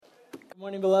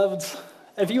Morning, beloveds.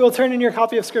 If you will turn in your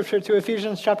copy of Scripture to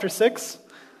Ephesians chapter 6.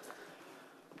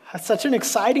 It's such an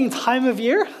exciting time of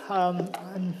year.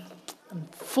 I'm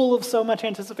full of so much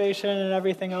anticipation and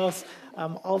everything else.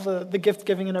 All the gift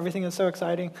giving and everything is so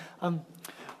exciting.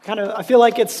 I feel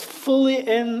like it's fully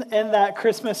in that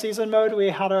Christmas season mode. We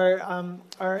had our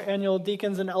annual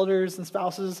deacons and elders and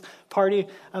spouses party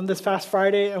this past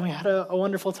Friday, and we had a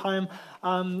wonderful time.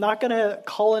 I'm not going to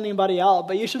call anybody out,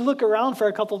 but you should look around for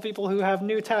a couple of people who have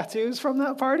new tattoos from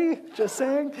that party, just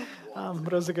saying. But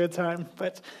it was a good time.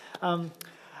 But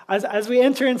as we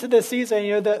enter into this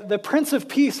season, the Prince of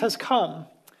Peace has come,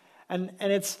 and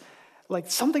it's like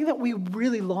something that we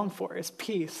really long for is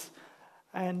peace.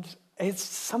 And it's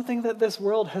something that this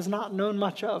world has not known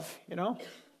much of,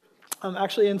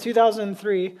 Actually, in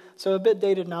 2003, so a bit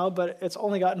dated now, but it's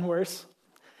only gotten worse,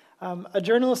 a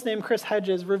journalist named Chris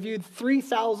Hedges reviewed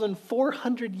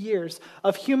 3,400 years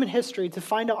of human history to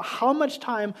find out how much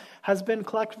time has been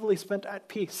collectively spent at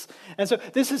peace. And so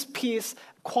this is peace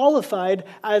qualified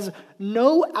as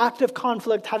no active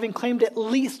conflict having claimed at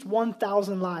least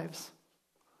 1,000 lives.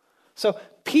 So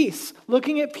peace,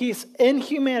 looking at peace in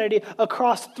humanity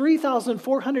across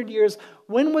 3,400 years,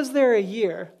 when was there a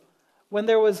year when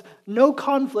there was no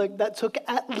conflict that took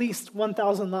at least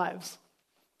 1,000 lives?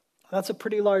 That's a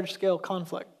pretty large-scale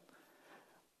conflict.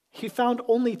 He found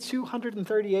only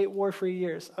 238 war-free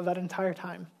years of that entire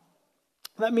time.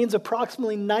 That means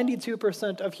approximately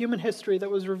 92% of human history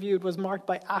that was reviewed was marked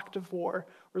by active war,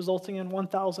 resulting in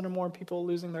 1,000 or more people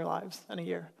losing their lives in a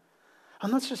year.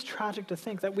 And that's just tragic to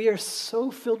think that we are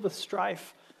so filled with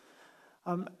strife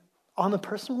on the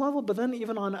personal level, but then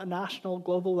even on a national,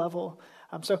 global level.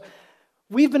 So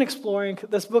we've been exploring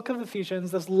this book of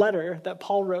Ephesians, this letter that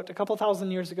Paul wrote a couple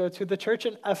thousand years ago to the church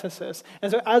in Ephesus.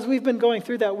 And so as we've been going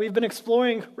through that, we've been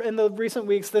exploring in the recent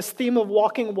weeks this theme of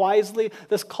walking wisely,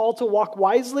 this call to walk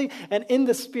wisely and in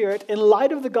the Spirit in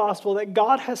light of the gospel that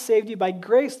God has saved you by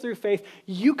grace through faith.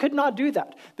 You could not do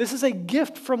that. This is a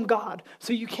gift from God,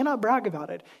 so you cannot brag about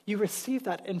it. You receive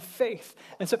that in faith.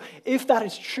 And so if that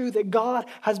is true, that God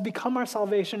has become our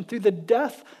salvation through the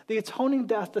death, the atoning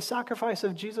death, the sacrifice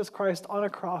of Jesus Christ on a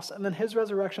cross, and then his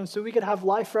resurrection so we could have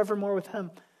life forevermore with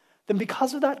him, then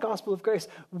because of that gospel of grace,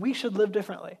 we should live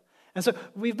differently. And so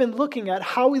we've been looking at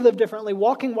how we live differently,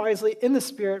 walking wisely in the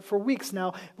Spirit for weeks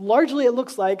now. Largely it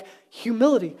looks like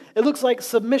humility. It looks like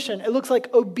submission. It looks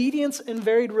like obedience in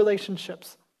varied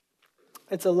relationships.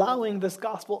 It's allowing this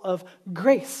gospel of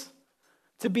grace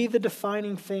to be the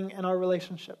defining thing in our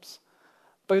relationships.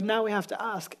 But now we have to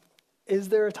ask, is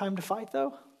there a time to fight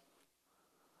though?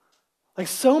 Like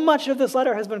so much of this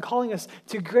letter has been calling us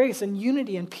to grace and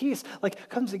unity and peace, like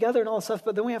come together and all this stuff,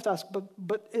 but then we have to ask,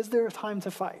 but is there a time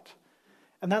to fight?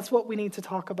 And that's what we need to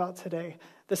talk about today,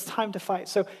 this time to fight.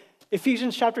 So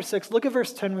Ephesians chapter 6, look at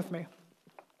verse 10 with me.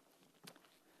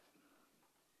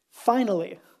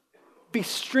 Finally, be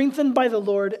strengthened by the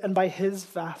Lord and by his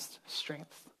vast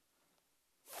strength.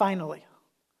 Finally,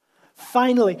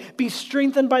 be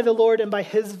strengthened by the Lord and by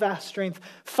his vast strength.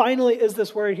 Finally is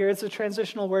this word here. It's a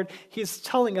transitional word. He's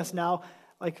telling us now,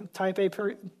 like type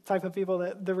of people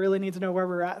that really need to know where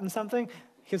we're at in something.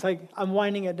 He's like, I'm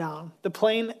winding it down. The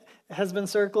plane has been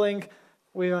circling.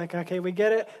 We're like, okay, we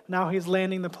get it. Now he's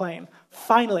landing the plane.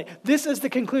 Finally, this is the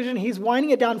conclusion. He's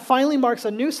winding it down. Finally marks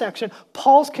a new section,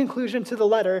 Paul's conclusion to the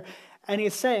letter. And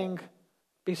he's saying,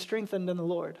 be strengthened in the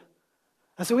Lord.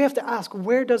 And so we have to ask,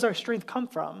 where does our strength come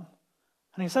from?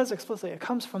 And he says explicitly, it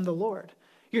comes from the Lord.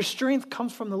 Your strength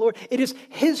comes from the Lord. It is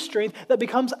his strength that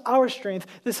becomes our strength.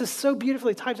 This is so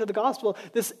beautifully tied to the gospel.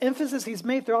 This emphasis he's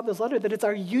made throughout this letter that it's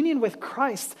our union with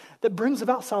Christ that brings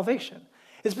about salvation.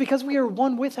 It's because we are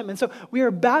one with him. And so we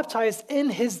are baptized in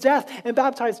his death and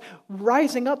baptized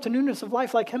rising up to newness of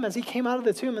life like him as he came out of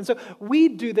the tomb. And so we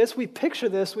do this, we picture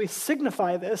this, we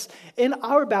signify this in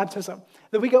our baptism.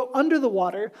 That we go under the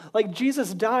water like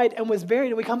Jesus died and was buried,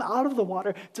 and we come out of the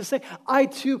water to say, I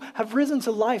too have risen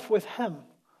to life with him.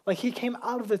 Like he came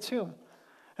out of the tomb.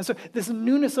 And so this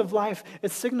newness of life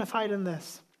is signified in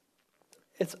this.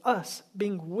 It's us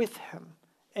being with him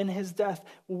in his death,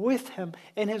 with him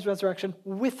in his resurrection,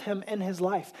 with him in his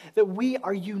life, that we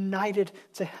are united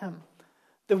to him,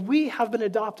 that we have been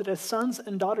adopted as sons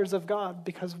and daughters of God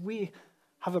because we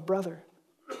have a brother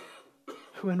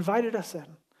who invited us in,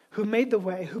 who made the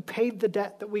way, who paid the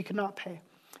debt that we could not pay.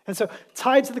 And so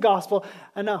tied to the gospel,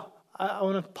 and now I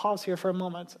want to pause here for a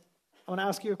moment. I want to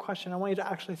ask you a question. I want you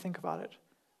to actually think about it.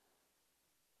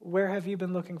 Where have you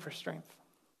been looking for strength?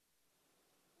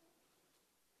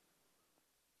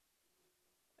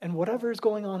 And whatever is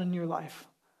going on in your life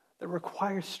that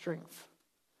requires strength,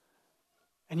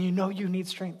 and you know you need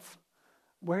strength,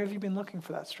 Where have you been looking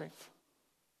for that strength?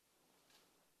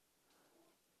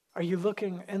 Are you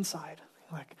looking inside?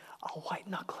 Like, I'll white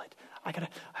knuckle it. I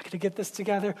gotta get this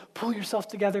together. Pull yourself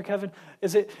together, Kevin.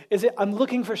 Is it I'm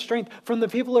looking for strength from the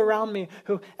people around me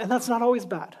and that's not always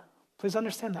bad. Please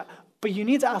understand that. But you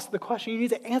need to ask the question, you need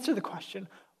to answer the question,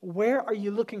 where are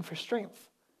you looking for strength?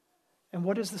 And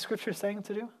what is the scripture saying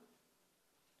to do?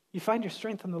 You find your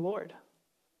strength in the Lord.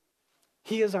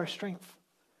 He is our strength.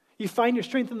 You find your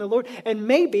strength in the Lord, and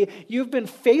maybe you've been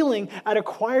failing at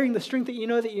acquiring the strength that you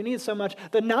know that you need so much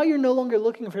that now you're no longer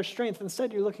looking for strength.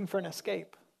 Instead, you're looking for an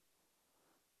escape.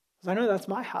 Because I know that's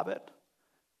my habit.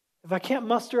 If I can't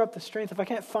muster up the strength, if I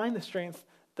can't find the strength,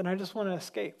 then I just want to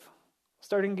escape.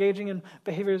 Start engaging in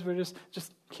behaviors where just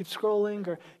keep scrolling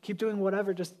or keep doing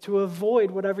whatever just to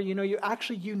avoid whatever you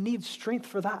need strength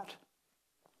for that.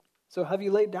 So have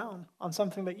you laid down on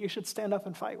something that you should stand up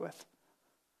and fight with?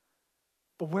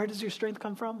 But where does your strength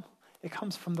come from? It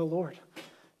comes from the Lord.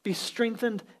 Be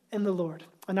strengthened in the Lord.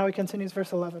 And now he continues,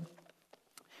 verse 11.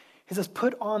 He says,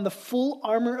 put on the full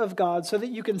armor of God so that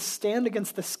you can stand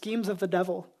against the schemes of the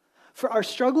devil. For our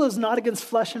struggle is not against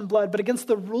flesh and blood, but against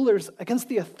the rulers, against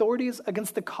the authorities,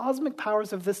 against the cosmic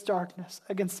powers of this darkness,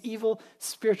 against evil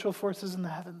spiritual forces in the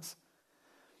heavens.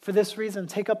 For this reason,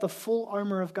 take up the full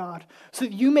armor of God, so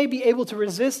that you may be able to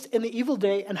resist in the evil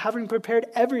day, and having prepared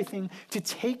everything, to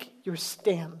take your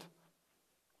stand.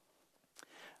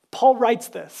 Paul writes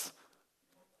this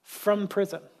from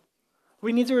prison.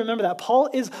 We need to remember that.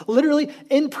 Paul is literally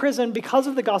in prison because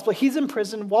of the gospel. He's in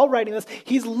prison while writing this.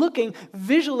 He's looking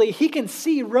visually. He can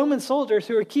see Roman soldiers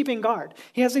who are keeping guard.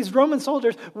 He has these Roman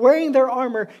soldiers wearing their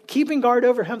armor, keeping guard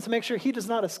over him to make sure he does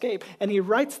not escape. And he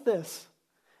writes this.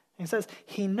 He says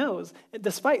he knows,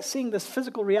 despite seeing this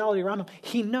physical reality around him,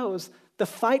 he knows the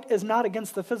fight is not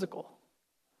against the physical.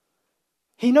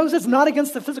 He knows it's not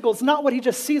against the physical. It's not what he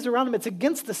just sees around him. It's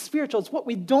against the spiritual. It's what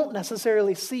we don't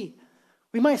necessarily see.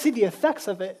 We might see the effects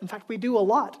of it. In fact, we do a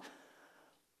lot.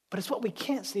 But it's what we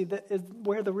can't see that is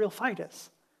where the real fight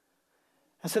is.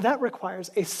 And so that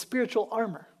requires a spiritual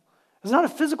armor. It's not a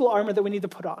physical armor that we need to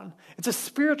put on. It's a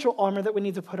spiritual armor that we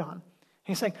need to put on.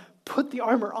 He's saying, put the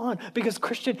armor on because,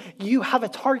 Christian, you have a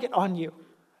target on you.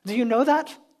 Do you know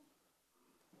that?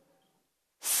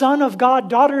 Son of God,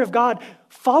 daughter of God,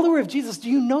 follower of Jesus, do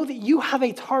you know that you have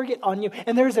a target on you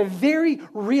and there's a very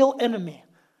real enemy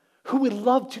who would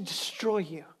love to destroy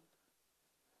you?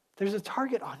 There's a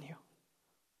target on you.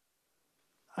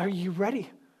 Are you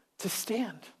ready to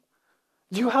stand?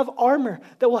 Do you have armor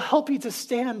that will help you to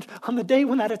stand on the day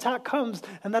when that attack comes?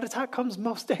 And that attack comes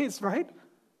most days, right?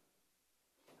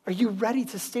 Are you ready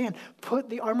to stand? Put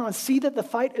the armor on. See that the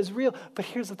fight is real. But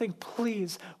here's the thing,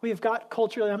 please. We have got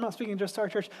culturally, I'm not speaking just to our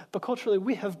church, but culturally,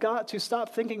 we have got to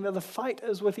stop thinking that the fight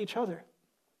is with each other.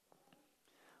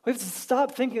 We have to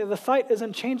stop thinking that the fight is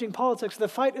in changing politics, the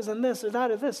fight is in this or that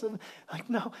or this. And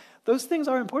no, those things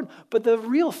are important. But the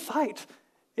real fight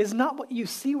is not what you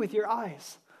see with your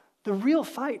eyes. The real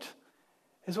fight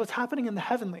is what's happening in the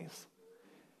heavenlies.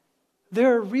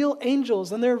 There are real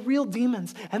angels and there are real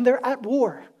demons and they're at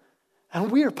war. And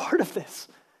we are part of this.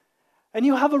 And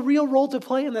you have a real role to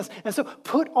play in this. And so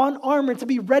put on armor to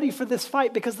be ready for this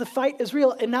fight because the fight is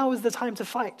real and now is the time to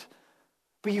fight.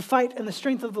 But you fight in the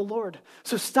strength of the Lord.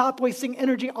 So stop wasting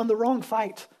energy on the wrong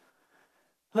fight.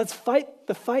 Let's fight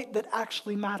the fight that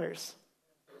actually matters.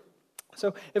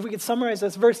 So if we could summarize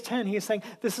this, verse 10, he is saying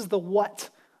this is the what.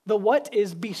 The what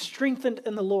is be strengthened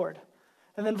in the Lord.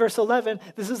 And then verse 11,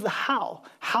 this is the how.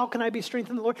 How can I be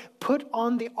strengthened in the Lord? Put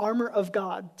on the armor of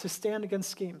God to stand against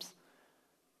schemes.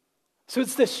 So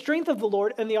it's the strength of the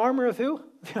Lord and the armor of who?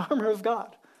 The armor of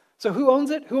God. So who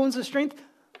owns it? Who owns the strength?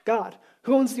 God.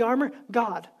 Who owns the armor?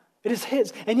 God. It is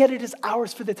his. And yet it is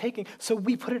ours for the taking. So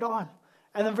we put it on.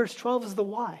 And then verse 12 is the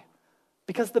why.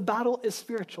 Because the battle is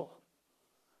spiritual.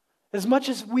 As much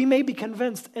as we may be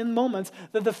convinced in moments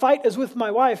that the fight is with my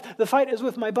wife, the fight is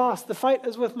with my boss, the fight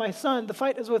is with my son, the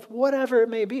fight is with whatever it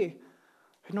may be,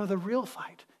 we know the real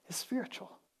fight is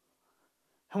spiritual.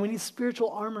 And we need spiritual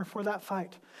armor for that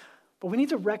fight. But we need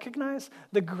to recognize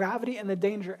the gravity and the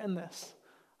danger in this.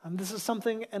 This is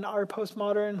something in our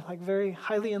postmodern, very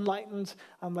highly enlightened,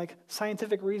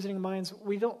 scientific reasoning minds,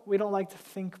 we don't like to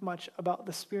think much about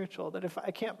the spiritual. That if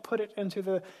I can't put it into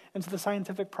the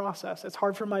scientific process, it's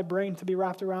hard for my brain to be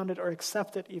wrapped around it or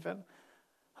accept it even.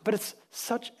 But it's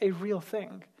such a real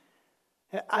thing.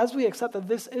 As we accept that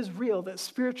this is real, that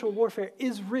spiritual warfare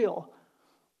is real,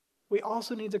 we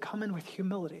also need to come in with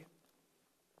humility.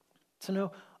 To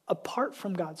know, apart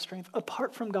from God's strength,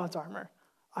 apart from God's armor,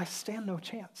 I stand no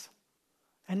chance,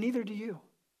 and neither do you.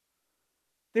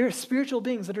 There are spiritual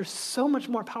beings that are so much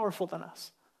more powerful than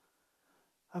us.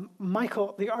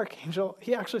 Michael, the archangel,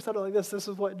 he actually said it like this. This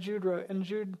is what Jude wrote. In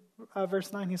Jude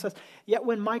verse 9, he says, "Yet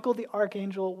when Michael, the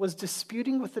archangel, was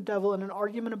disputing with the devil in an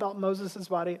argument about Moses'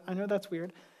 body," I know that's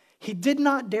weird, "he did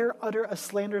not dare utter a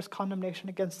slanderous condemnation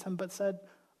against him, but said,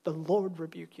 'The Lord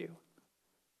rebuke you.'"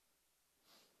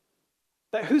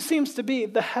 That who seems to be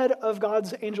the head of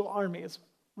God's angel armies?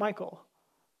 Michael.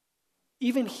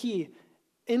 Even he,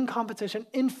 in competition,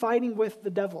 in fighting with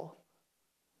the devil,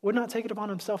 would not take it upon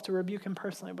himself to rebuke him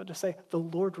personally, but to say, "The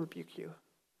Lord rebuke you."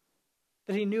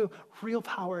 That he knew real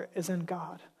power is in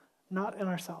God, not in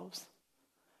ourselves.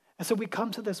 And so we come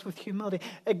to this with humility,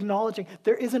 acknowledging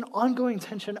there is an ongoing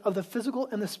tension of the physical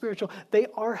and the spiritual. They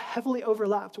are heavily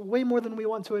overlapped, way more than we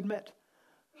want to admit.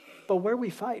 But where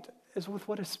we fight is with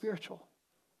what is spiritual.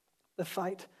 The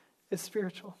fight is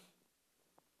spiritual.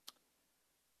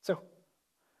 So,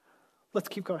 let's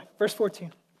keep going. Verse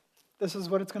 14. This is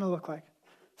what it's going to look like.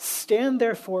 "Stand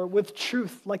therefore with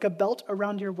truth like a belt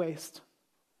around your waist,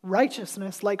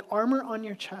 righteousness like armor on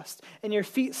your chest, and your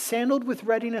feet sandaled with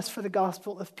readiness for the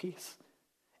gospel of peace.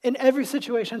 In every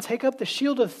situation, take up the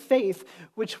shield of faith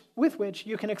with which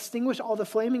you can extinguish all the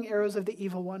flaming arrows of the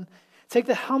evil one. Take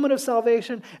the helmet of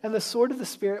salvation and the sword of the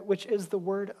Spirit, which is the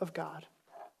word of God."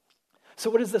 So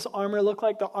what does this armor look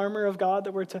like? The armor of God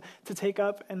that we're to take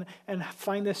up and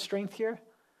find this strength here?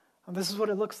 And this is what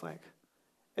it looks like.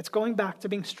 It's going back to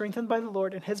being strengthened by the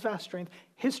Lord and his vast strength.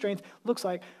 His strength looks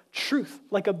like truth,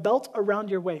 like a belt around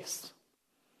your waist.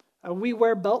 We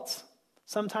wear belts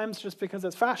sometimes just because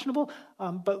it's fashionable,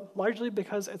 but largely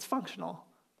because it's functional.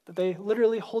 That they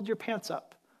literally hold your pants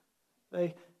up.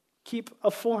 They keep a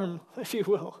form, if you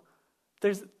will.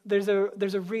 There's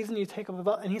a reason you take up a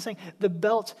belt. And he's saying the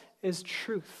belt is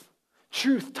truth.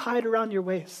 Truth tied around your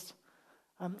waist.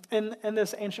 In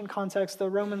this ancient context, the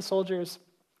Roman soldiers,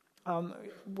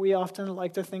 we often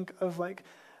like to think of like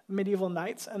medieval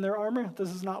knights and their armor. This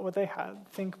is not what they had.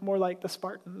 Think more like the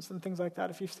Spartans and things like that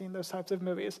if you've seen those types of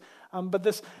movies. But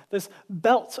this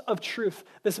belt of truth,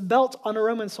 this belt on a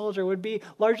Roman soldier would be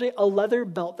largely a leather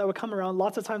belt that would come around.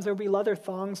 Lots of times there would be leather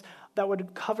thongs that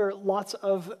would cover lots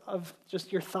of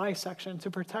just your thigh section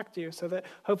to protect you so that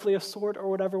hopefully a sword or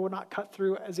whatever would not cut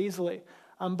through as easily.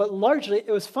 But largely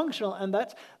it was functional, and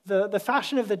that the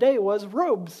fashion of the day was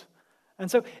robes. And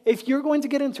so if you're going to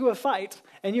get into a fight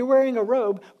and you're wearing a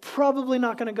robe, probably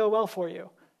not going to go well for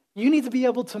you. You need to be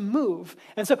able to move.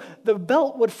 And so the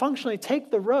belt would functionally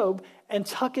take the robe and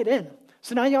tuck it in.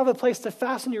 So now you have a place to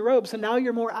fasten your robe, so now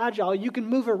you're more agile. You can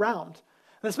move around.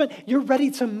 And this meant you're ready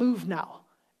to move now,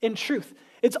 in truth.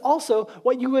 It's also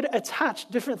what you would attach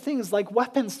different things like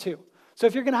weapons to. So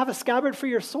if you're going to have a scabbard for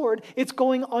your sword, it's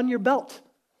going on your belt.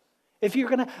 If you're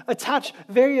going to attach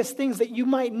various things that you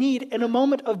might need in a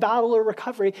moment of battle or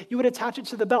recovery, you would attach it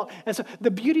to the belt. And so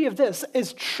the beauty of this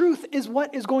is truth is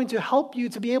what is going to help you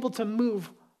to be able to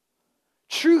move.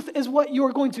 Truth is what you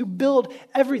are going to build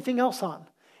everything else on.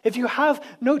 If you have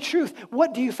no truth,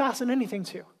 what do you fasten anything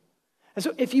to? And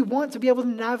so if you want to be able to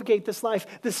navigate this life,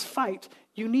 this fight,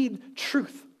 you need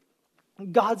truth.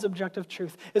 God's objective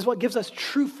truth is what gives us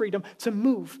true freedom to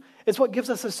move. It's what gives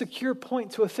us a secure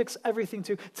point to affix everything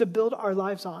to build our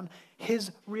lives on,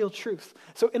 his real truth.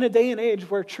 So in a day and age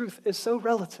where truth is so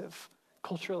relative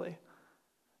culturally,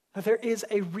 that there is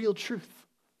a real truth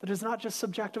that is not just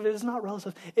subjective, it is not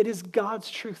relative, it is God's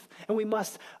truth, and we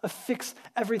must affix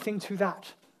everything to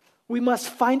that. We must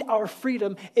find our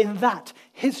freedom in that,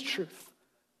 his truth.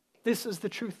 This is the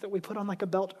truth that we put on like a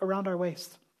belt around our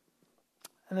waist.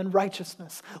 And then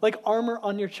righteousness, like armor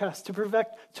on your chest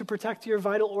to protect your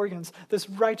vital organs. This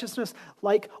righteousness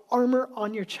like armor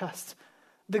on your chest.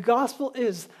 The gospel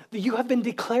is that you have been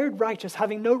declared righteous,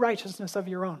 having no righteousness of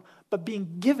your own, but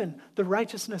being given the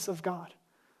righteousness of God.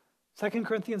 2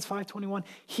 Corinthians 5:21,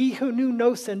 he who knew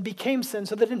no sin became sin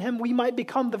so that in him we might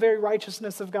become the very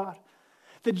righteousness of God.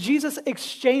 That Jesus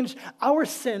exchanged our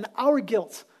sin, our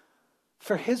guilt,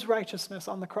 for his righteousness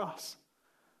on the cross.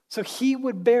 So he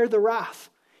would bear the wrath.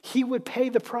 He would pay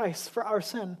the price for our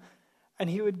sin, and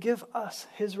he would give us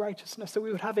his righteousness so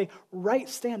we would have a right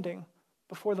standing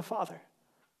before the Father.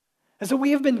 And so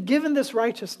we have been given this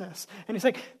righteousness. And he's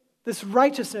like, this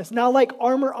righteousness, now like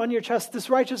armor on your chest, this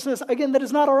righteousness, again, that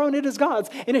is not our own, it is God's.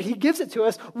 And if he gives it to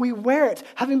us, we wear it.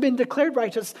 Having been declared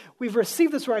righteous, we've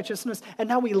received this righteousness, and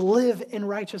now we live in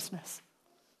righteousness.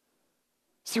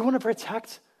 So you want to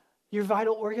protect your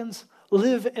vital organs?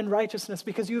 Live in righteousness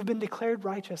because you have been declared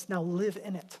righteous. Now live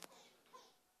in it.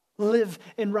 Live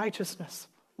in righteousness.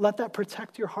 Let that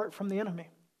protect your heart from the enemy.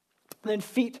 And then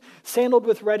feet sandaled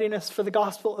with readiness for the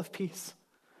gospel of peace.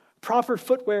 Proper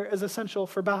footwear is essential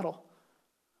for battle.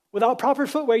 Without proper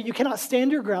footwear, you cannot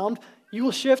stand your ground. You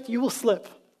will shift, you will slip.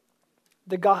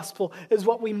 The gospel is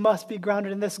what we must be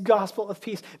grounded in, this gospel of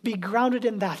peace. Be grounded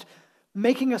in that,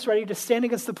 making us ready to stand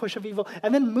against the push of evil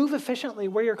and then move efficiently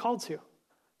where you're called to,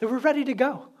 that we're ready to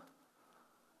go.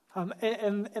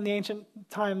 In the ancient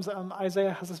times,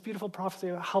 Isaiah has this beautiful prophecy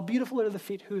about how beautiful are the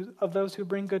feet of those who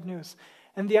bring good news.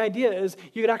 And the idea is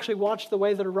you could actually watch the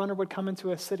way that a runner would come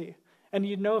into a city, and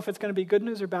you'd know if it's going to be good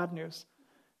news or bad news.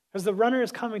 Because the runner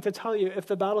is coming to tell you if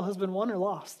the battle has been won or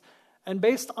lost. And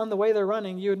based on the way they're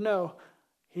running, you would know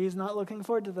he's not looking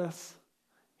forward to this.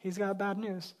 He's got bad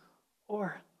news.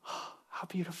 Or, oh, how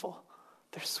beautiful.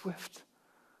 They're swift,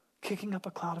 kicking up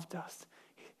a cloud of dust.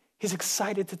 He's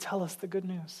excited to tell us the good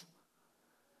news.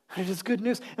 And it is good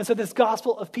news. And so this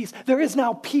gospel of peace, there is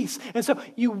now peace. And so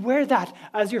you wear that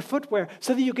as your footwear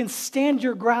so that you can stand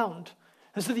your ground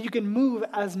and so that you can move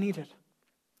as needed.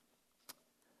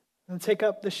 And take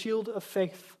up the shield of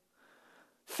faith.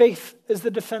 Faith is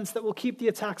the defense that will keep the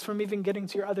attacks from even getting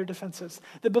to your other defenses.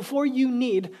 That before you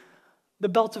need the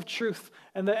belt of truth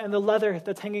and the leather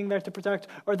that's hanging there to protect,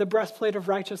 or the breastplate of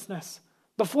righteousness,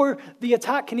 before the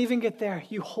attack can even get there,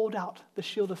 you hold out the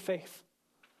shield of faith.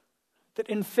 That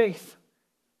in faith,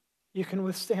 you can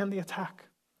withstand the attack.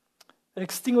 It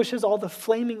extinguishes all the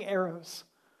flaming arrows,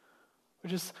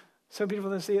 which is so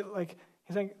beautiful to see. Like,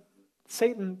 he's saying,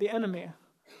 Satan, the enemy,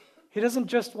 he doesn't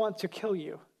just want to kill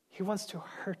you. He wants to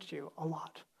hurt you a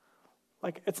lot.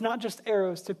 Like, it's not just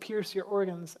arrows to pierce your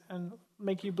organs and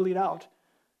make you bleed out.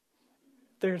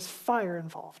 There's fire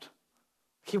involved.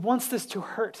 He wants this to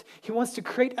hurt. He wants to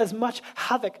create as much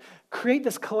havoc, create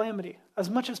this calamity as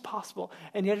much as possible.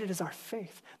 And yet it is our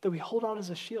faith that we hold out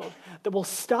as a shield that will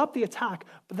stop the attack,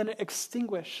 but then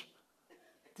extinguish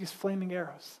these flaming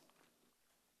arrows.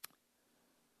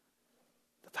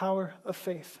 The power of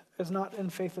faith is not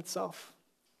in faith itself,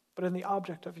 but in the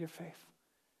object of your faith.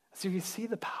 So if you see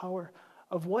the power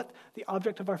of what the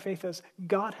object of our faith is,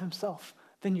 God himself,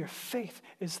 then your faith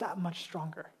is that much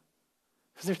stronger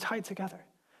because they're tied together.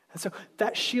 And so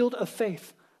that shield of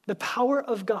faith, the power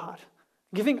of God,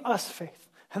 giving us faith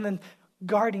and then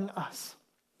guarding us.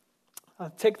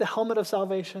 Take the helmet of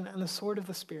salvation and the sword of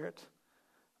the Spirit.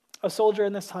 A soldier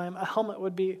in this time, a helmet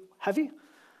would be heavy,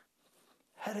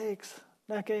 headaches,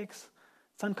 neck aches,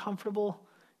 it's uncomfortable.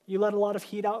 You let a lot of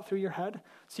heat out through your head.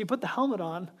 So you put the helmet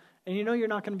on and you know you're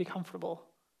not going to be comfortable.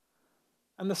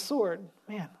 And the sword,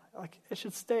 man, like it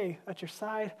should stay at your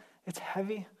side. It's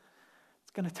heavy.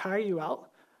 It's going to tire you out.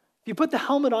 If you put the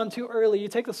helmet on too early, you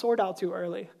take the sword out too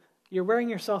early, you're wearing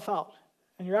yourself out,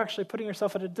 and you're actually putting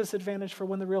yourself at a disadvantage for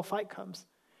when the real fight comes.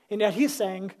 And yet he's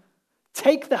saying,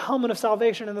 take the helmet of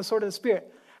salvation and the sword of the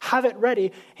Spirit. Have it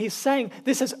ready. He's saying,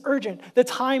 this is urgent. The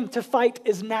time to fight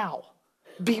is now.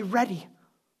 Be ready.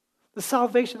 The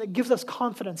salvation that gives us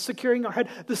confidence, securing our head.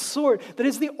 The sword that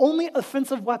is the only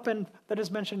offensive weapon that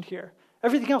is mentioned here.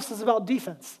 Everything else is about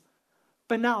defense.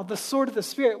 But now, the sword of the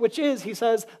Spirit, which is, he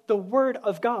says, the word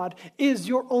of God, is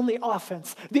your only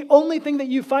offense. The only thing that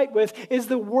you fight with is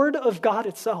the word of God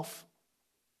itself.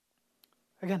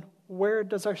 Again, where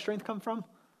does our strength come from?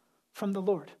 From the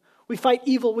Lord. We fight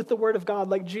evil with the word of God,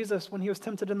 like Jesus when he was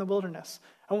tempted in the wilderness,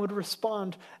 and would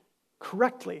respond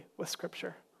correctly with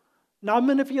Scripture. Not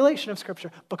manipulation of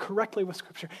Scripture, but correctly with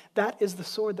Scripture. That is the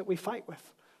sword that we fight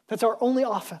with. That's our only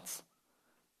offense.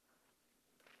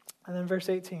 And then verse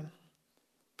 18.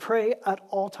 Pray at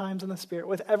all times in the Spirit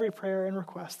with every prayer and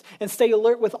request, and stay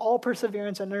alert with all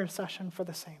perseverance and intercession for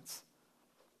the saints.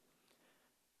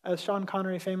 As Sean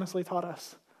Connery famously taught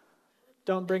us,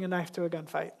 don't bring a knife to a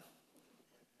gunfight.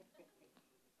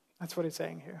 That's what he's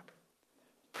saying here.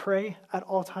 Pray at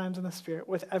all times in the Spirit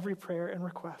with every prayer and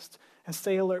request, and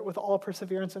stay alert with all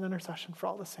perseverance and intercession for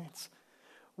all the saints.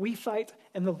 We fight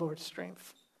in the Lord's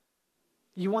strength.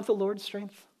 You want the Lord's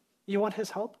strength? You want his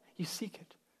help? You seek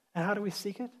it. And how do we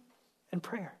seek it? In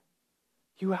prayer.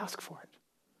 You ask for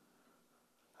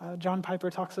it. John Piper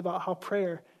talks about how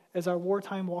prayer is our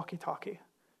wartime walkie-talkie.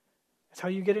 It's how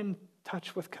you get in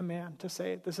touch with command to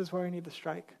say, this is where I need the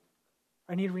strike.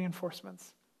 I need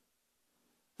reinforcements.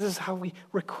 This is how we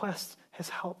request his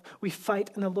help. We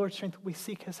fight in the Lord's strength. We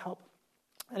seek his help.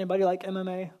 Anybody like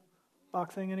MMA,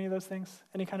 boxing, any of those things?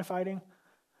 Any kind of fighting?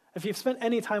 If you've spent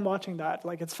any time watching that,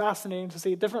 like it's fascinating to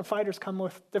see different fighters come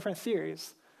with different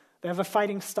theories. They have a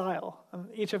fighting style.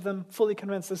 Each of them fully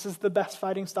convinced this is the best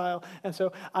fighting style. And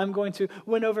so I'm going to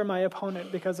win over my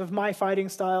opponent because of my fighting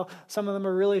style. Some of them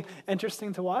are really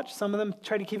interesting to watch. Some of them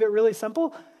try to keep it really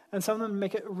simple. And some of them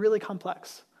make it really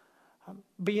complex.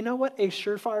 But you know what a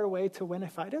surefire way to win a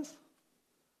fight is?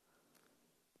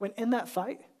 When in that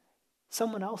fight,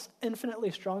 someone else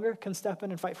infinitely stronger can step in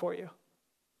and fight for you.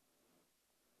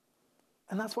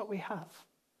 And that's what we have.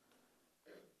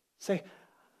 Say,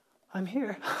 I'm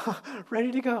here,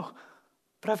 ready to go,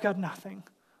 but I've got nothing.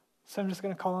 So I'm just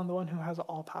going to call on the one who has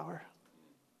all power.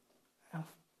 And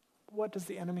what does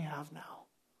the enemy have now?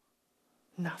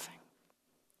 Nothing.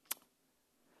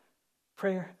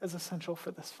 Prayer is essential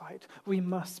for this fight. We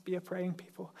must be a praying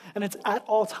people. And it's at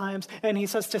all times. And he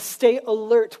says to stay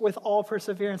alert with all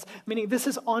perseverance, meaning this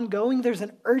is ongoing. There's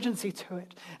an urgency to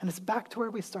it. And it's back to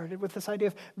where we started with this idea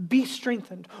of be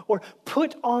strengthened or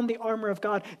put on the armor of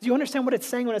God. Do you understand what it's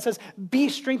saying when it says be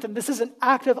strengthened? This is an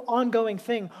active, ongoing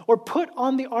thing. Or put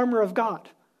on the armor of God.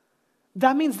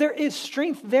 That means there is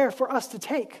strength there for us to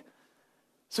take.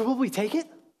 So will we take it?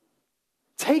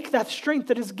 Take that strength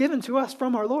that is given to us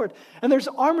from our Lord. And there's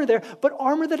armor there, but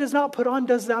armor that is not put on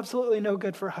does absolutely no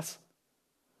good for us.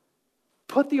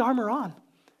 Put the armor on.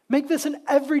 Make this an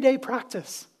everyday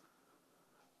practice.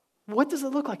 What does it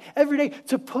look like every day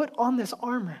to put on this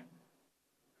armor?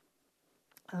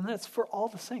 And that's for all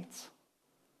the saints.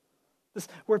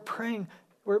 We're praying,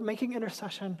 we're making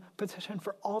intercession, petition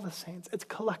for all the saints. It's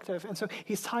collective. And so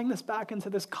he's tying this back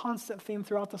into this constant theme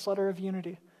throughout this letter of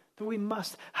unity, that we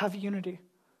must have unity.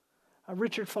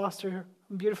 Richard Foster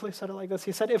beautifully said it like this.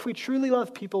 He said, if we truly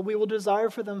love people, we will desire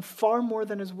for them far more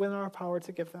than is within our power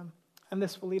to give them. And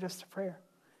this will lead us to prayer.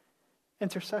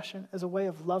 Intercession is a way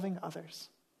of loving others.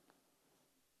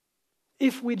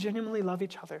 If we genuinely love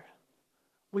each other,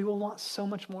 we will want so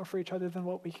much more for each other than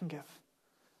what we can give.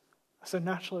 So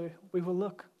naturally, we will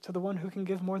look to the one who can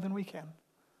give more than we can.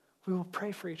 We will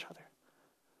pray for each other.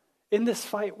 In this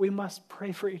fight, we must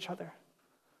pray for each other.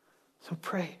 So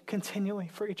pray continually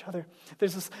for each other.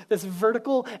 There's this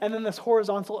vertical and then this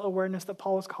horizontal awareness that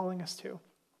Paul is calling us to.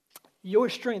 Your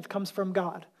strength comes from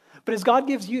God. But as God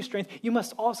gives you strength, you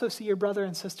must also see your brother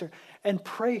and sister and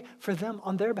pray for them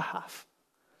on their behalf.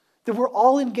 That we're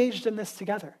all engaged in this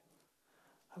together.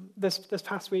 This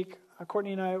past week,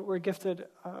 Courtney and I were gifted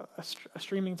a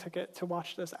streaming ticket to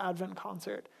watch this Advent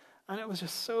concert. And it was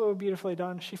just so beautifully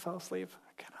done. She fell asleep.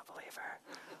 I cannot believe her.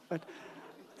 But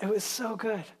it was so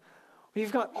good.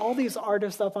 We've got all these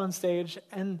artists up on stage,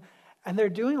 and they're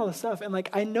doing all this stuff. And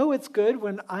I know it's good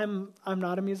when I'm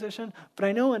not a musician, but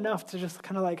I know enough to just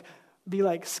kind of be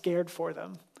scared for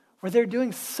them. Where they're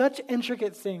doing such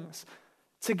intricate things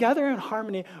together in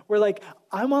harmony. Where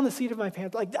I'm on the seat of my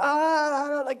pants,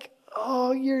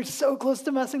 oh, you're so close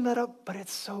to messing that up, but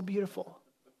it's so beautiful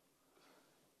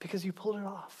because you pulled it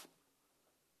off.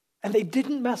 And they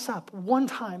didn't mess up one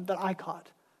time that I caught.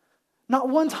 Not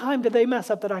one time did they mess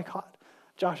up that I caught.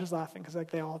 Josh is laughing because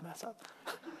they all mess up.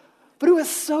 But it was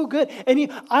so good.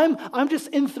 And I'm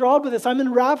just enthralled with this. I'm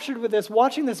enraptured with this,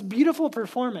 watching this beautiful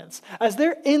performance. As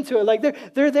they're into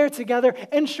it, they're there together,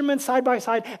 instruments side by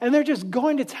side, and they're just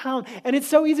going to town. And it's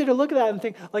so easy to look at that and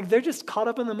think, they're just caught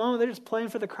up in the moment. They're just playing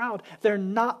for the crowd. They're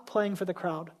not playing for the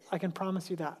crowd. I can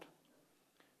promise you that.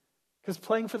 Because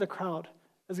playing for the crowd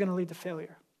is going to lead to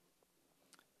failure.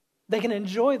 They can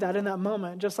enjoy that in that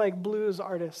moment, just like blues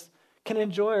artists can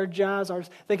enjoy, or jazz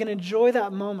artists. They can enjoy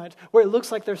that moment where it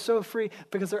looks like they're so free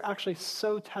because they're actually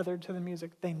so tethered to the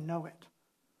music. They know it.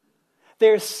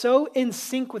 They're so in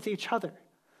sync with each other.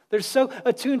 They're so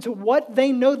attuned to what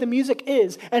they know the music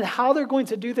is and how they're going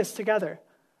to do this together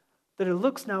that it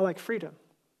looks now like freedom.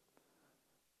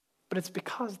 But it's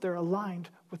because they're aligned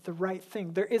with the right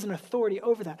thing. There is an authority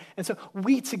over that. And so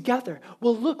we together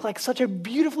will look like such a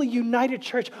beautifully united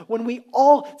church when we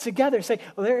all together say,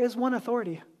 well, there is one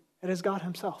authority. It is God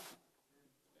himself.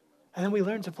 And then we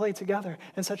learn to play together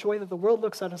in such a way that the world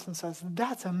looks at us and says,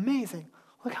 that's amazing.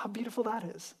 Look how beautiful that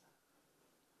is.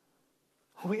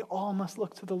 We all must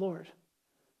look to the Lord.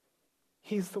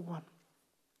 He's the one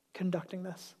conducting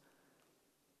this.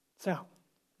 So,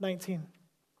 19.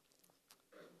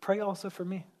 Pray also for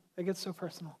me. It gets so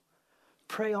personal.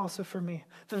 Pray also for me,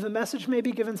 that the message may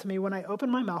be given to me when I open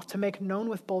my mouth to make known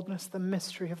with boldness the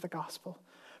mystery of the gospel.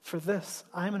 For this,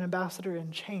 I am an ambassador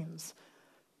in chains.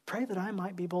 Pray that I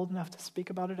might be bold enough to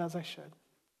speak about it as I should.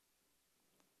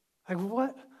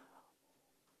 What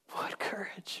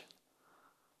courage.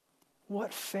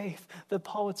 What faith that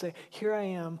Paul would say, here I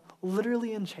am,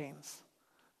 literally in chains.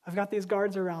 I've got these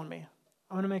guards around me.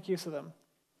 I'm going to make use of them.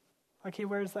 He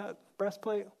wears that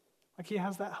breastplate. He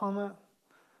has that helmet,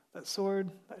 that sword,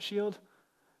 that shield.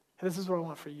 And this is what I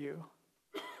want for you.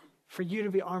 For you to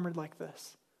be armored like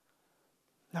this.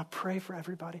 Now pray for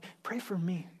everybody. Pray for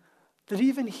me. That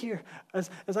even here, as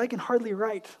I can hardly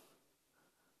write,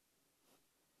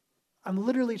 I'm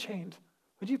literally chained.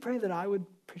 Would you pray that I would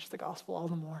preach the gospel all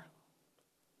the more?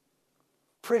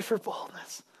 Pray for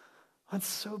boldness. That's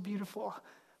so beautiful.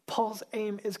 Paul's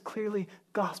aim is clearly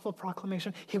gospel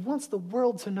proclamation. He wants the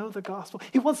world to know the gospel.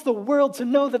 He wants the world to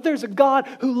know that there's a God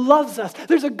who loves us.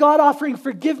 There's a God offering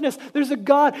forgiveness. There's a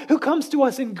God who comes to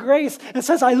us in grace and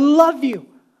says, I love you.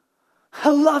 I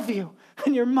love you,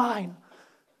 and you're mine.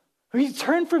 When you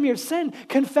turn from your sin,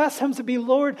 confess him to be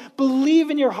Lord, believe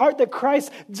in your heart that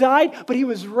Christ died, but he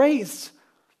was raised.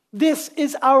 This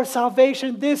is our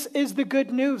salvation. This is the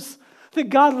good news that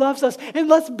God loves us. And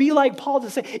let's be like Paul to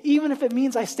say, even if it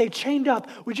means I stay chained up,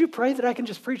 would you pray that I can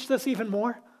just preach this even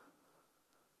more?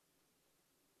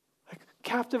 Like,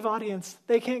 captive audience,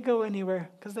 they can't go anywhere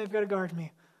because they've got to guard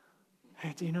me.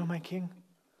 Hey, do you know my king?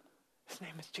 His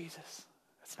name is Jesus.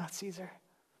 It's not Caesar.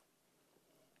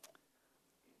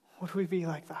 Would we be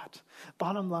like that?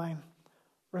 Bottom line,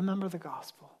 remember the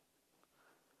gospel.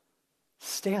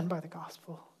 Stand by the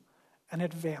gospel and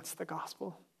advance the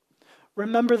gospel.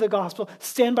 Remember the gospel,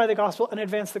 stand by the gospel, and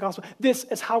advance the gospel. This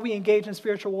is how we engage in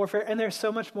spiritual warfare, and there's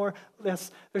so much more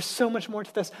There's so much more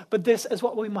to this, but this is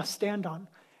what we must stand on.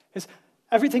 Is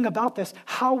everything about this,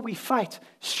 how we fight,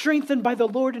 strengthened by the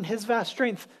Lord and his vast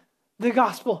strength, the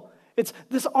gospel. It's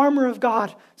this armor of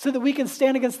God so that we can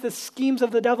stand against the schemes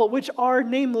of the devil, which are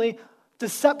namely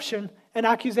deception and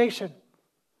accusation.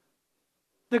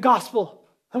 The gospel,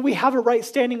 and we have a right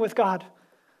standing with God.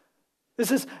 This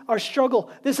is our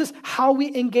struggle. This is how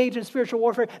we engage in spiritual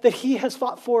warfare, that he has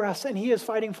fought for us and he is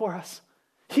fighting for us.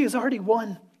 He has already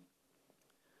won.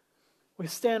 We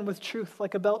stand with truth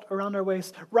like a belt around our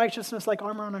waist, righteousness like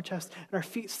armor on our chest, and our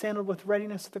feet sandaled with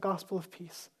readiness to the gospel of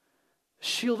peace. The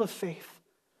shield of faith,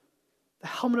 the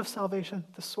helmet of salvation,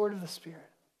 the sword of the Spirit.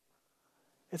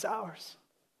 It's ours.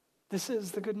 This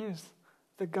is the good news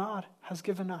that God has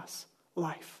given us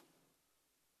life.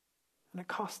 And it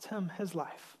cost him his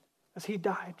life as he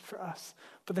died for us.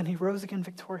 But then he rose again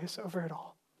victorious over it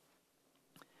all.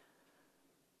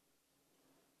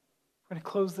 We're going to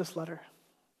close this letter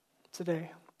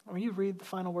today. Will you read the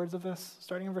final words of this,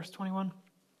 starting in verse 21?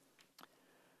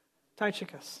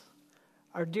 Tychicus,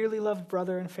 our dearly loved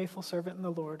brother and faithful servant in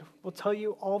the Lord, will tell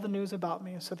you all the news about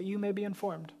me so that you may be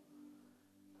informed.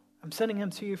 I'm sending him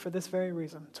to you for this very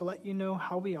reason, to let you know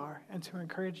how we are and to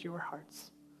encourage your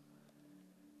hearts.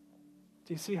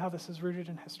 Do you see how this is rooted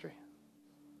in history?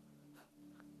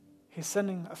 He's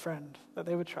sending a friend that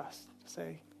they would trust to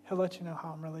say, he'll let you know how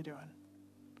I'm really doing.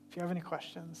 If you have any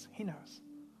questions, he knows.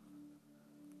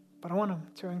 But I want him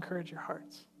to encourage your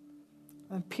hearts.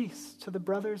 And peace to the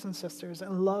brothers and sisters,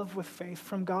 and love with faith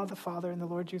from God the Father and the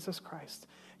Lord Jesus Christ.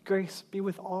 Grace be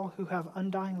with all who have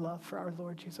undying love for our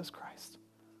Lord Jesus Christ.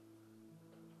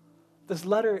 This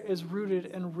letter is rooted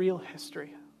in real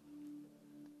history.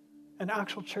 An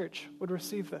actual church would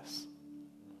receive this,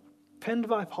 penned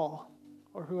by Paul,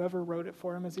 or whoever wrote it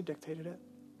for him as he dictated it.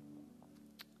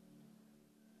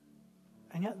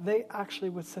 And yet they actually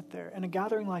would sit there in a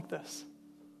gathering like this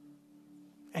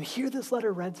and hear this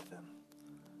letter read to them.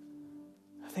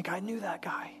 I think I knew that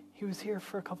guy. He was here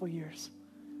for a couple years.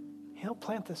 He helped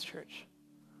plant this church.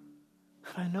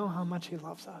 And I know how much he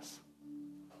loves us.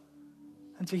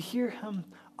 And to hear him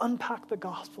unpack the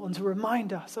gospel and to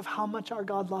remind us of how much our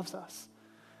God loves us.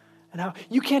 And how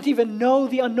you can't even know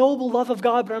the unknowable love of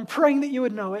God, but I'm praying that you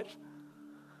would know it.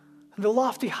 And the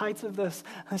lofty heights of this.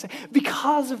 And I say,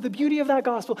 because of the beauty of that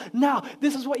gospel, now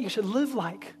this is what you should live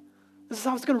like. This is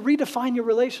how it's going to redefine your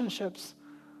relationships.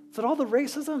 So that all the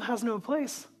racism has no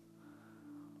place.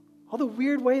 All the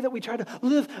weird way that we try to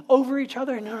live over each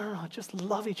other. No, just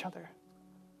love each other.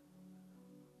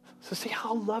 So see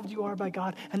how loved you are by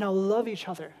God, and now love each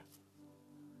other.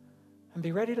 And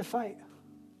be ready to fight.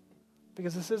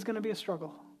 Because this is going to be a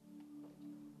struggle.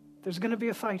 There's going to be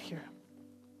a fight here.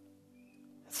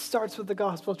 It starts with the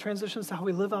gospel, transitions to how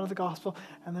we live out of the gospel,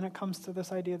 and then it comes to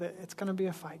this idea that it's going to be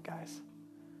a fight, guys.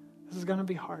 This is going to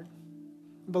be hard.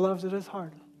 Beloved, it is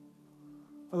hard.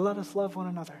 But let us love one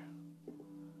another.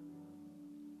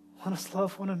 Let us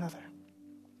love one another.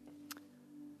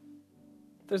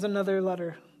 There's another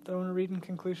letter that I want to read in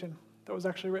conclusion that was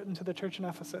actually written to the church in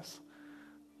Ephesus.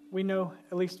 We know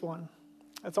at least one.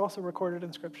 It's also recorded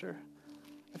in Scripture.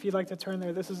 If you'd like to turn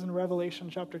there, this is in Revelation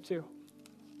chapter 2.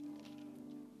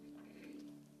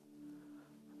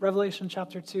 Revelation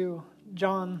chapter 2,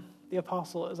 John the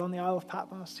apostle is on the Isle of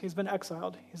Patmos. He's been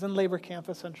exiled. He's in labor camp,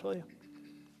 essentially.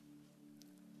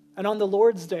 And on the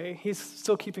Lord's Day, he's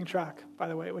still keeping track, by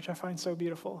the way, which I find so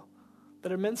beautiful,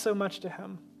 that it meant so much to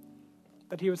him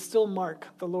that he would still mark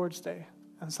the Lord's Day,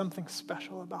 and something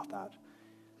special about that.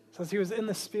 It says he was in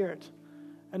the Spirit,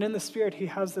 and in the Spirit he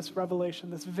has this revelation,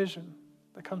 this vision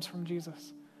that comes from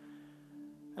Jesus.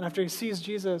 And after he sees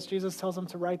Jesus, Jesus tells him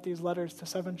to write these letters to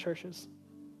 7 churches.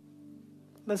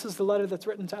 This is the letter that's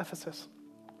written to Ephesus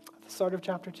at the start of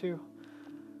chapter 2.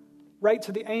 Write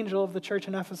to the angel of the church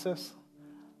in Ephesus.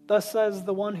 Thus says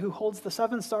the one who holds the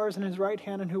 7 stars in his right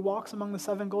hand and who walks among the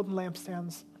 7 golden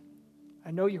lampstands.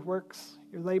 I know your works,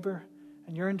 your labor,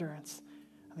 and your endurance,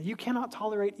 and that you cannot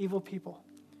tolerate evil people.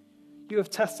 You have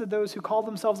tested those who call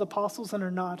themselves apostles and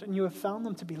are not, and you have found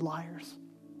them to be liars.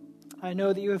 I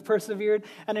know that you have persevered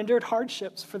and endured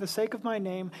hardships for the sake of my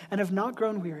name and have not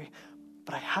grown weary,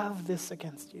 but I have this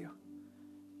against you.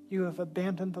 You have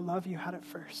abandoned the love you had at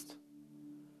first.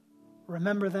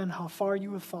 Remember then how far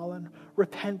you have fallen.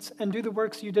 Repent and do the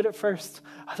works you did at first.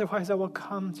 Otherwise I will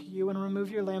come to you and remove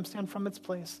your lampstand from its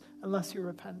place unless you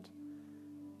repent.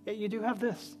 Yet you do have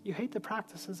this. You hate the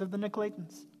practices of the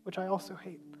Nicolaitans, which I also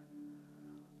hate.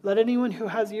 Let anyone who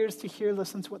has ears to hear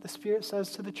listen to what the Spirit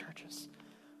says to the churches.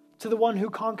 To the one who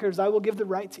conquers, I will give the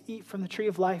right to eat from the tree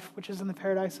of life, which is in the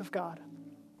paradise of God.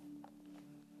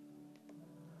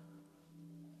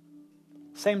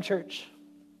 Same church.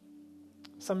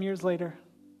 Some years later,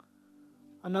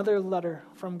 another letter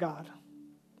from God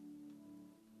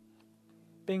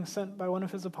being sent by one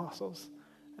of his apostles.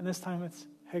 And this time it's,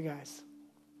 hey guys,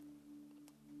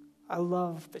 I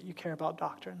love that you care about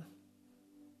doctrine.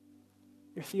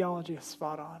 Your theology is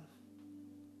spot on.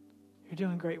 You're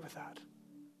doing great with that.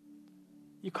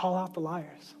 You call out the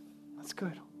liars. That's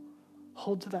good.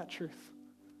 Hold to that truth.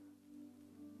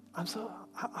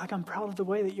 I'm proud of the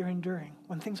way that you're enduring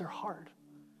when things are hard.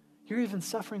 You're even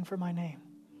suffering for my name.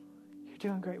 You're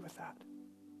doing great with that.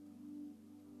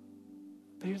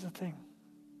 But here's the thing.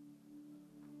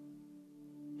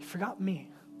 You forgot me.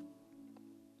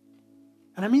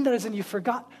 And I mean that as in you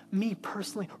forgot me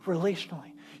personally,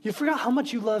 relationally. You forgot how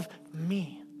much you love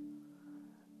me.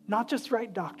 Not just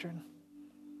right doctrine.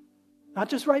 Not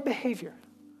just right behavior.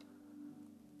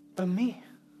 But me.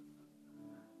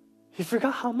 You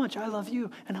forgot how much I love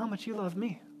you and how much you love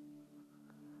me.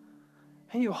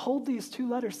 And you hold these 2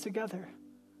 letters together.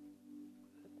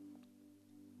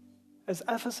 As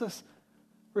Ephesus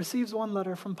receives one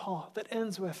letter from Paul that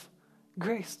ends with,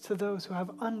 grace to those who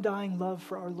have undying love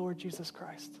for our Lord Jesus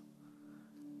Christ.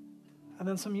 And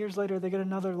then some years later, they get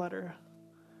another letter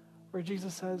where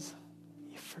Jesus says,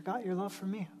 you forgot your love for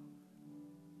me.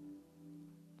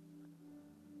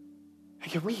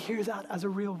 And we hear that as a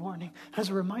real warning, as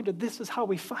a reminder, this is how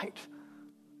we fight.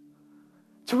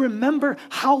 To remember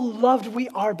how loved we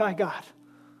are by God.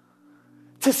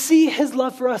 To see his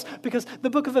love for us, because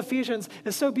the book of Ephesians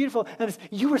is so beautiful, and it's,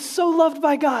 you are so loved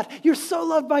by God. You're so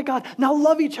loved by God. Now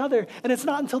love each other. And it's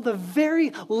not until the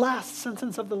very last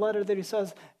sentence of the letter that he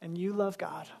says, and you love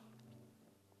God.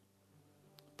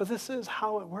 But this is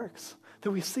how it works,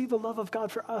 that we see the love of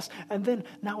God for us, and then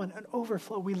now in an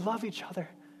overflow, we love each other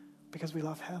because we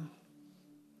love him.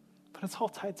 But it's all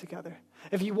tied together.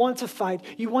 If you want to fight,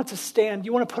 you want to stand,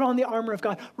 you want to put on the armor of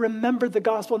God, remember the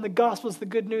gospel, and the gospel is the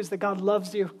good news that God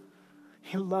loves you.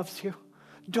 He loves you.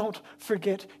 Don't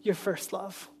forget your first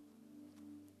love.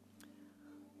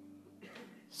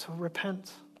 So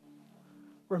repent,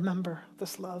 remember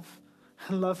this love,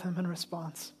 and love him in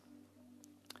response.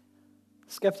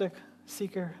 Skeptic,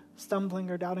 seeker, stumbling,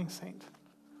 or doubting saint,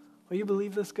 will you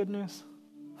believe this good news?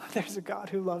 There's a God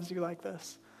who loves you like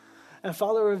this. And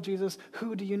follower of Jesus,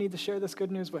 who do you need to share this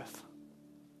good news with?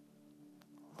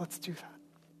 Let's do that.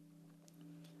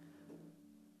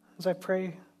 As I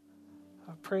pray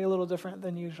a little different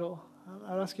than usual.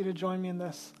 I'd ask you to join me in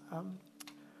this.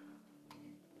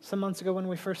 Some months ago when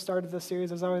we first started this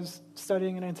series, as I was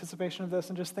studying in anticipation of this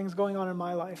and just things going on in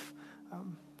my life,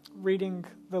 reading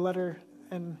the letter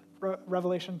in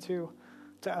Revelation 2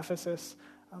 to Ephesus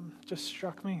just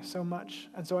struck me so much.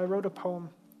 And so I wrote a poem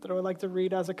that I would like to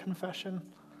read as a confession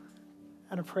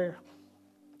and a prayer.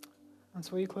 And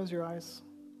so will you close your eyes?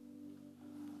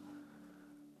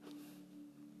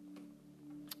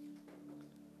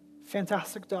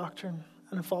 Fantastic doctrine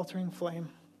and a faltering flame.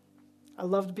 I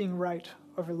loved being right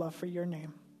over love for your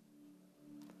name.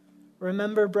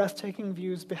 Remember breathtaking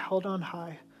views beheld on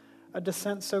high, a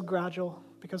descent so gradual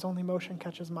because only motion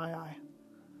catches my eye.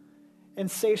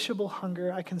 Insatiable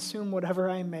hunger, I consume whatever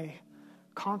I may.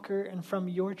 Conquer, and from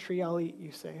your tree I'll eat,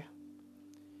 you say.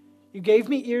 You gave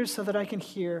me ears so that I can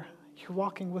hear. You're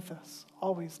walking with us,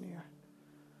 always near.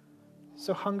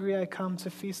 So hungry I come to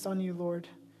feast on you, Lord.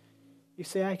 You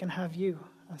say I can have you,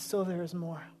 and still there is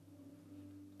more.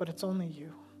 But it's only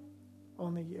you,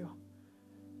 only you.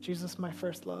 Jesus, my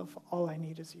first love, all I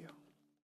need is you.